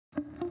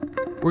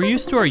We're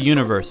used to our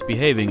universe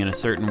behaving in a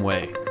certain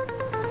way.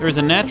 There is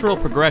a natural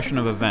progression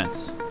of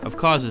events, of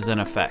causes and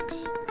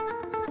effects.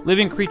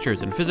 Living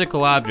creatures and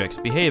physical objects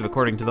behave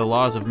according to the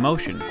laws of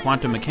motion,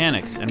 quantum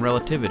mechanics, and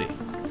relativity.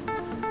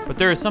 But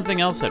there is something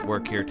else at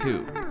work here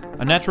too,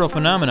 a natural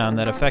phenomenon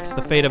that affects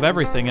the fate of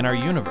everything in our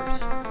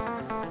universe.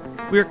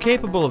 We are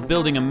capable of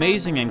building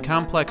amazing and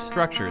complex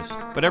structures,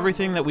 but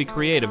everything that we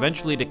create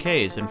eventually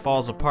decays and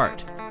falls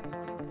apart.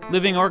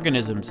 Living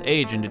organisms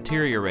age and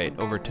deteriorate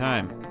over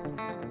time.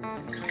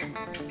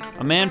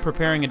 A man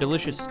preparing a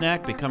delicious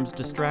snack becomes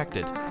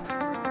distracted.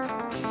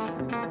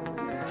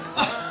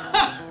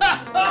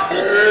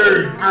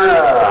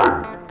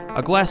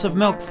 A glass of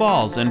milk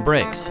falls and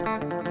breaks.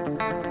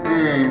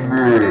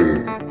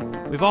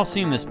 We've all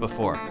seen this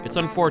before. It's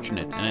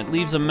unfortunate, and it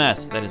leaves a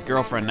mess that his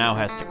girlfriend now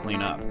has to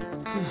clean up.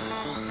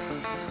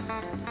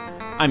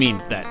 I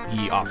mean, that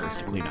he offers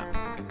to clean up.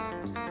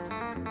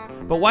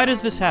 But why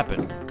does this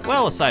happen?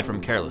 Well, aside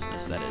from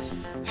carelessness, that is.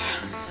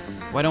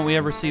 Why don't we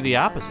ever see the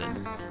opposite?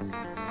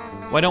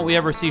 Why don't we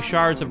ever see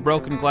shards of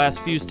broken glass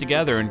fused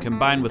together and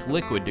combine with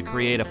liquid to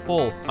create a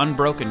full,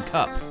 unbroken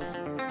cup?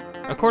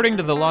 According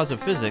to the laws of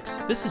physics,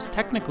 this is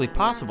technically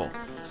possible,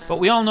 but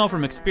we all know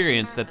from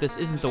experience that this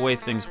isn't the way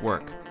things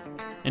work.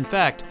 In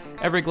fact,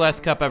 every glass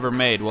cup ever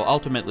made will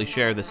ultimately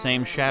share the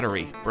same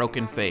shattery,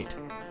 broken fate,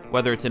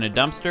 whether it's in a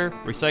dumpster,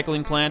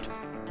 recycling plant,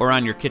 or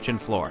on your kitchen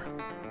floor.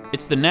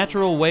 It's the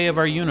natural way of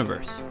our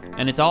universe,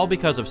 and it's all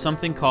because of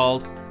something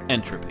called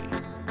entropy.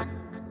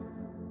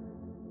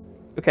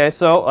 Okay,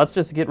 so let's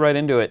just get right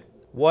into it.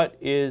 What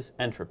is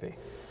entropy?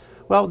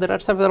 Well, there are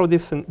several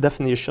different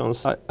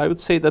definitions. I would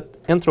say that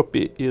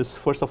entropy is,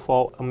 first of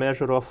all, a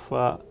measure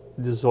of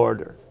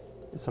disorder.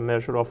 It's a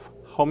measure of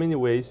how many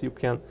ways you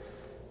can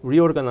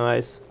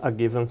reorganize a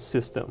given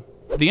system.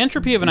 The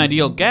entropy of an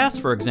ideal gas,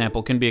 for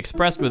example, can be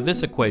expressed with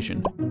this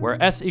equation, where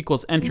S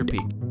equals entropy.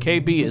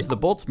 Kb is the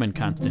Boltzmann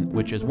constant,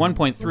 which is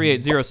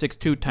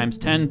 1.38062 times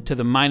 10 to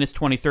the minus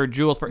 23rd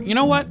joules per... You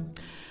know what?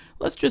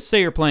 Let's just say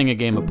you're playing a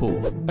game of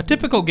pool. A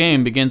typical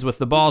game begins with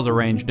the balls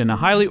arranged in a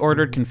highly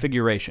ordered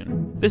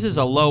configuration. This is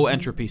a low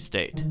entropy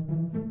state.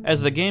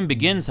 As the game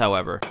begins,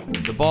 however,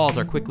 the balls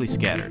are quickly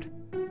scattered.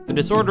 The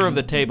disorder of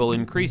the table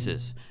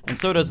increases, and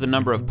so does the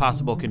number of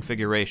possible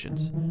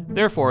configurations.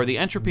 Therefore, the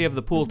entropy of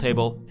the pool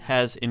table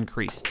has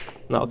increased.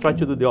 Now try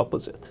to do the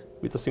opposite.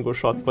 With a single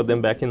shot, put them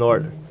back in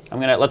order.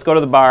 Let's go to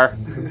the bar.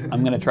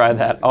 I'm gonna try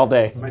that all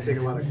day. Might take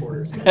a lot of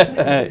quarters.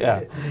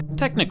 Yeah.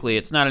 Technically,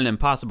 it's not an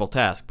impossible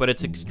task, but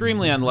it's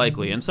extremely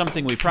unlikely and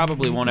something we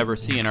probably won't ever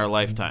see in our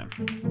lifetime.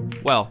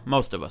 Well,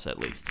 most of us at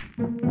least.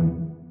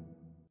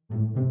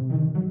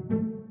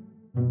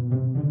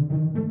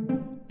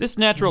 This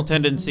natural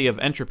tendency of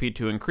entropy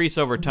to increase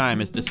over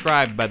time is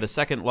described by the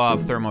second law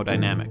of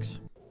thermodynamics.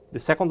 The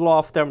second law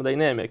of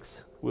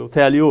thermodynamics will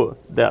tell you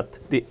that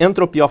the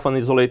entropy of an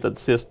isolated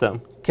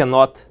system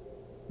cannot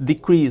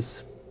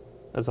decrease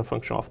as a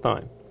function of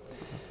time.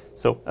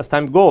 So as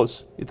time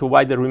goes, it will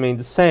either remain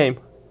the same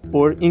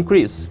or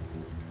increase.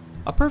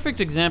 A perfect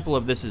example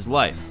of this is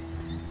life.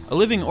 A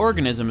living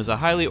organism is a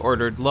highly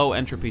ordered, low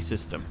entropy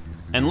system.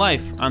 And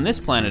life, on this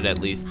planet at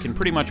least, can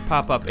pretty much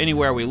pop up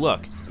anywhere we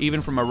look,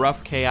 even from a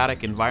rough,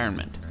 chaotic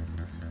environment.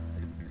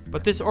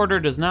 But this order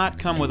does not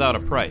come without a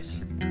price.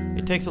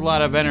 It takes a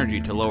lot of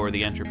energy to lower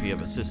the entropy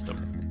of a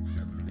system.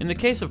 In the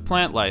case of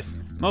plant life,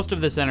 most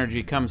of this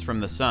energy comes from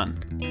the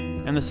sun.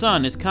 And the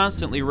sun is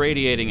constantly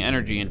radiating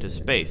energy into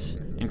space,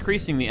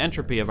 increasing the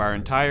entropy of our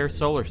entire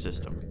solar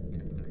system.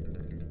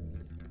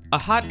 A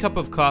hot cup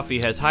of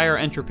coffee has higher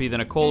entropy than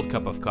a cold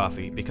cup of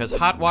coffee because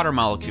hot water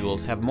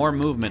molecules have more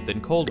movement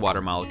than cold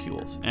water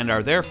molecules and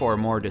are therefore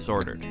more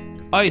disordered.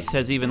 Ice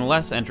has even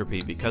less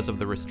entropy because of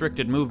the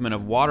restricted movement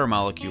of water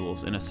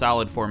molecules in a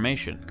solid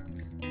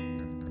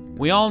formation.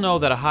 We all know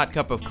that a hot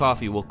cup of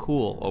coffee will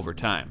cool over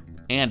time,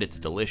 and it's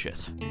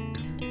delicious.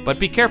 But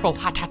be careful,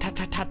 hot, hot, hot,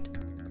 hot, hot.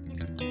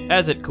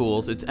 As it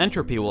cools, its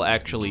entropy will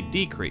actually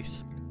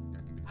decrease.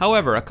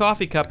 However, a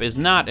coffee cup is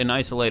not an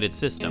isolated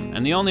system,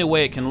 and the only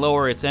way it can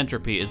lower its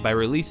entropy is by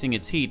releasing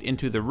its heat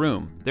into the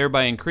room,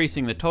 thereby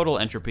increasing the total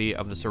entropy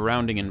of the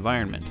surrounding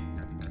environment.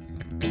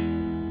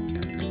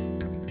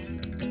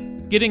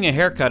 Getting a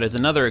haircut is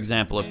another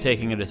example of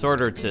taking a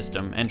disordered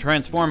system and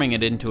transforming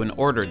it into an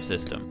ordered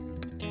system.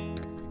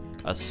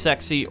 A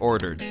sexy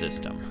ordered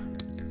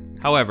system.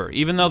 However,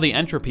 even though the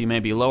entropy may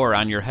be lower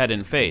on your head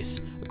and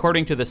face,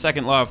 according to the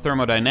second law of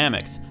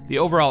thermodynamics, the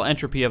overall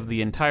entropy of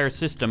the entire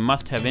system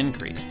must have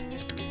increased.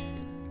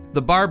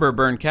 The barber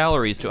burned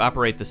calories to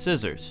operate the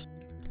scissors.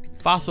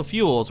 Fossil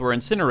fuels were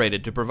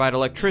incinerated to provide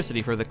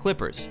electricity for the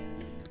clippers.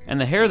 And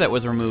the hair that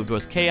was removed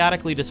was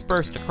chaotically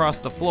dispersed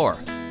across the floor,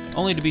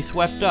 only to be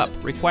swept up,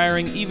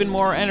 requiring even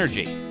more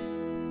energy.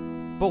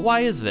 But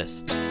why is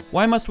this?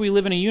 Why must we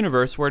live in a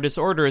universe where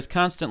disorder is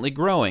constantly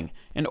growing,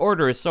 and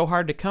order is so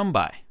hard to come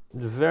by?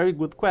 Very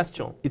good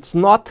question. It's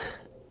not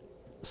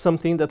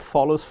something that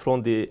follows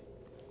from the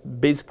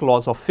basic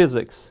laws of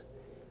physics.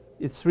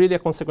 It's really a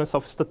consequence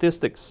of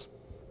statistics.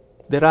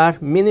 There are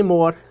many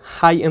more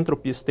high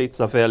entropy states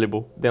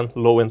available than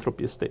low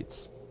entropy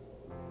states.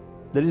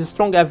 there is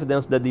strong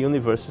evidence that the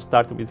universe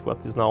started with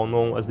what is now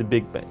known as the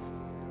Big Bang.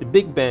 The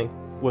Big Bang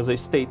was a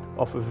state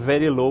of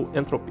very low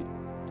entropy.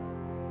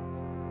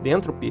 The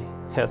entropy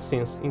has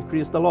since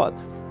increased a lot,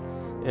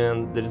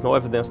 and there is no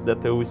evidence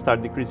that it will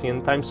start decreasing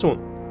anytime soon.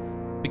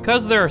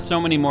 Because there are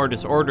so many more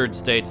disordered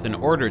states than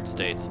ordered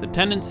states, the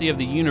tendency of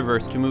the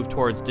universe to move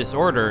towards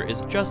disorder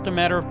is just a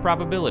matter of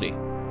probability.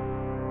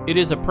 It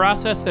is a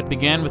process that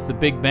began with the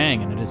Big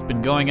Bang, and it has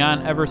been going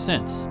on ever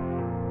since.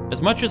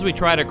 As much as we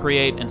try to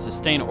create and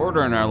sustain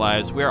order in our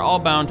lives, we are all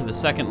bound to the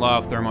second law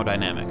of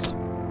thermodynamics.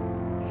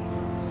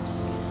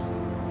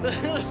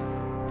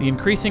 The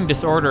increasing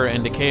disorder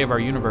and decay of our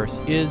universe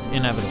is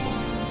inevitable.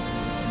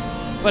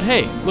 But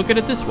hey, look at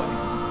it this way.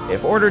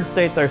 If ordered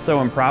states are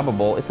so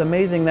improbable, it's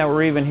amazing that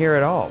we're even here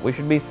at all. We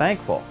should be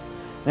thankful.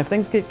 And if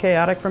things get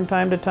chaotic from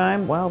time to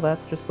time, well,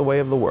 that's just the way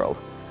of the world.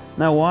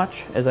 Now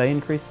watch as I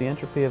increase the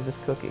entropy of this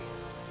cookie.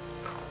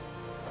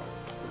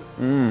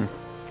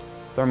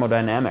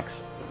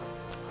 Thermodynamics.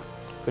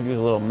 Could use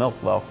a little milk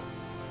though.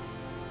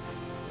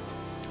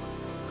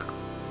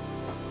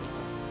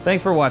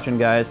 Thanks for watching,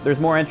 guys. There's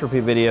more entropy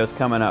videos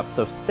coming up,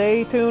 so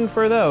stay tuned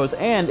for those.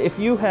 And if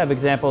you have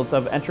examples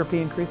of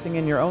entropy increasing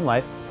in your own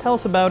life, tell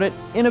us about it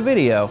in a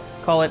video.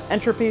 Call it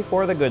Entropy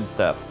for the Good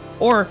Stuff.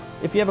 Or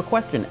if you have a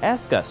question,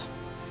 ask us.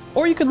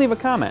 Or you could leave a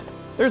comment.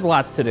 There's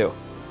lots to do.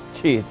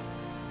 Jeez.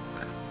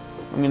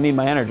 I'm gonna need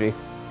my energy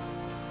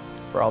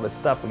for all this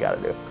stuff we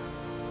gotta do.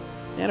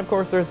 And of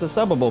course, there's the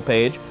Subbable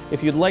page.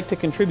 If you'd like to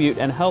contribute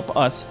and help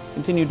us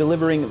continue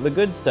delivering the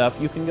good stuff,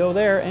 you can go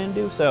there and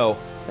do so.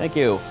 Thank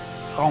you.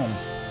 Home.